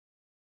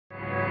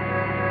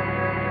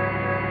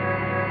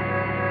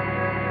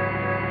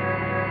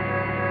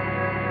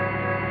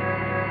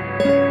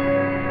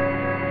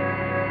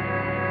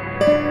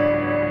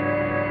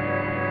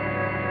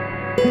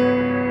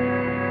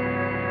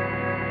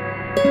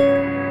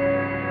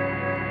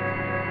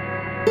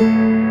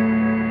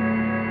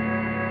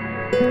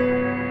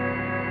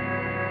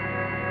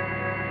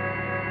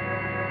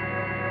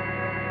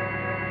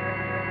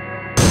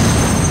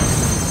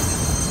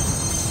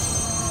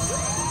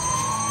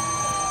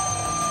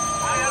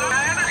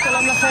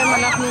שלום לכם,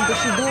 אנחנו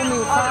בשידור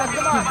מיוחד,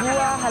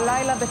 פיגוע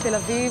הלילה בתל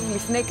אביב,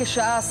 לפני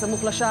כשעה,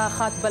 סמוך לשעה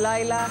 1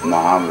 בלילה.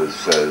 Muhammad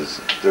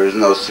says there is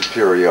no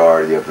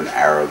superiority of an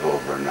Arab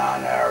over a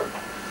non-Arab,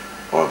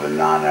 or of a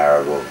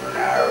non-Arab over an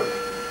Arab,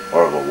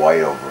 or of a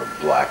white over a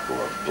black,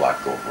 or a black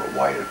over a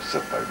white,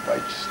 except by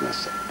righteousness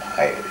and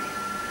piety.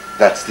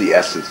 That's the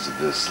essence of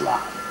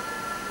Islam,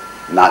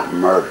 not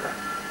murder.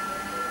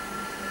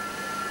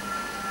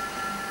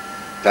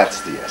 That's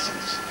the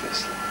essence of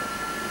Islam.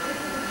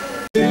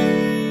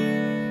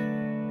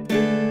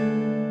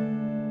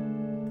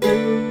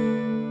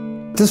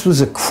 This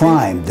was a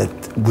crime that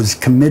was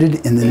committed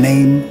in the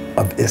name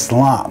of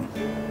Islam.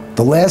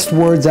 The last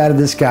words out of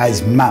this guy's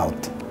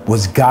mouth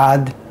was,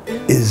 "God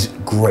is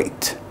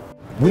great."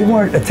 We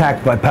weren't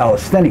attacked by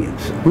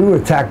Palestinians. We were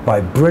attacked by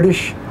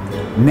British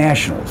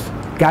nationals,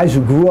 guys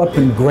who grew up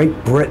in Great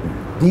Britain.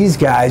 These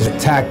guys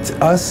attacked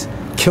us,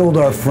 killed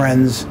our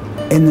friends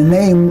in the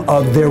name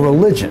of their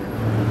religion.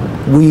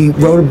 We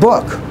wrote a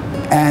book,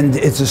 and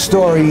it's a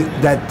story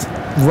that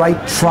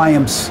right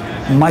triumphs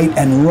might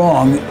and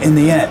wrong in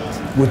the end,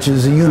 which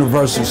is a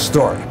universal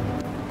story.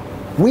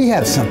 We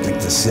have something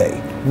to say.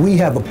 We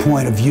have a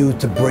point of view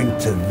to bring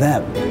to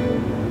them.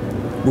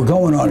 We're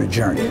going on a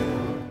journey.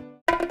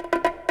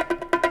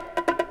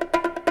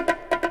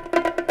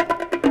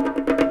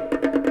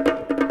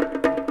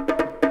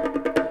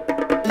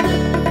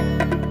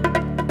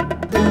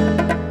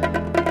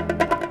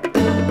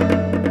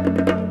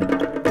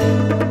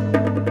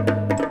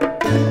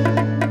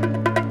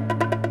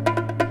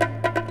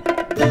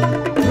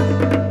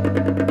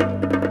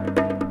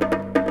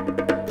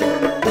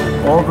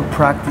 All the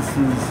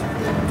practices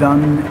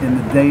done in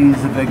the days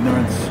of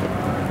ignorance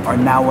are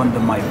now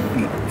under my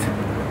feet.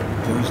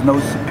 There is no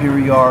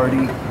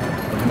superiority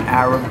of an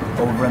Arab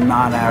over a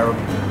non-Arab,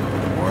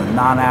 or a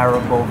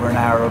non-Arab over an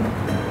Arab,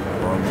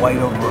 or a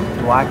white over a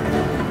black,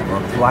 or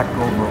a black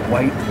over a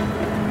white,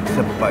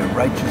 except by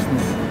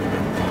righteousness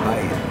and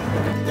piety.